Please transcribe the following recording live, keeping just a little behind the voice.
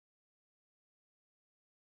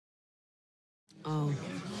Oh,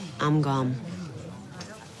 I'm gone.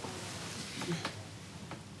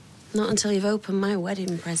 Not until you've opened my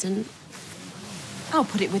wedding present. I'll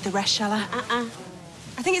put it with the rest, shall I?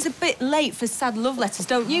 I think it's a bit late for sad love letters,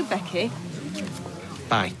 don't you, Becky?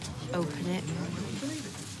 Bye. Open it.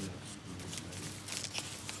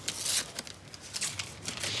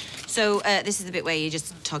 So, this is the bit where you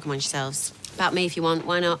just talk amongst yourselves. About me if you want,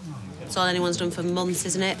 why not? It's all anyone's done for months,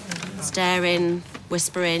 isn't it? Staring,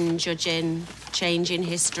 whispering, judging, changing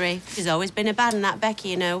history. She's always been a bad one, that Becky,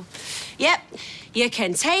 you know. Yep, you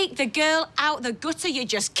can take the girl out the gutter, you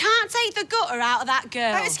just can't take the gutter out of that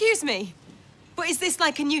girl. Excuse me, but is this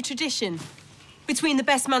like a new tradition? Between the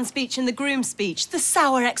best man speech and the groom speech? The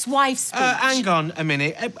sour ex-wife speech? Hang on a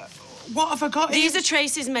minute. What have I got here? These are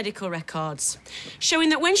Tracy's medical records, showing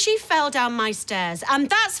that when she fell down my stairs, and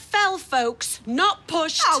that's fell, folks, not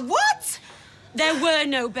pushed. Oh, what? There were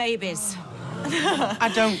no babies.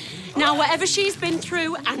 I don't... Now, whatever she's been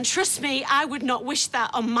through, and trust me, I would not wish that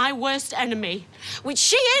on my worst enemy, which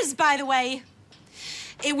she is, by the way,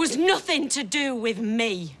 it was nothing to do with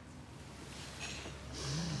me.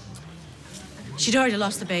 She'd already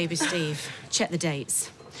lost the baby, Steve. Check the dates.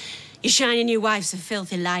 Your shiny new wife's a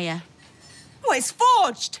filthy liar. Oh, it's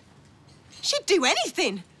forged. She'd do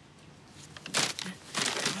anything.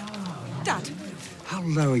 Dad. How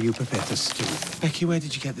low are you prepared to stoop? Becky, where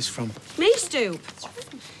did you get this from? Me stoop?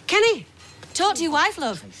 Kenny, talk to your wife,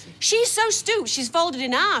 love. She's so stooped, she's folded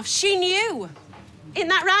in half. She knew. Isn't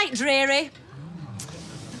that right, Dreary?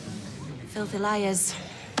 Filthy liars.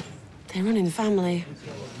 They're running the family.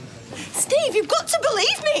 Steve, you've got to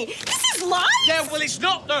believe me. This is life. Yeah, well, it's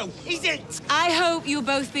not, though, is it? I hope you'll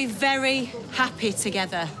both be very happy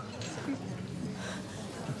together.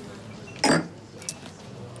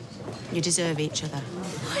 You deserve each other.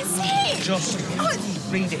 What is it?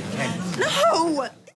 Just read it, Ken. No.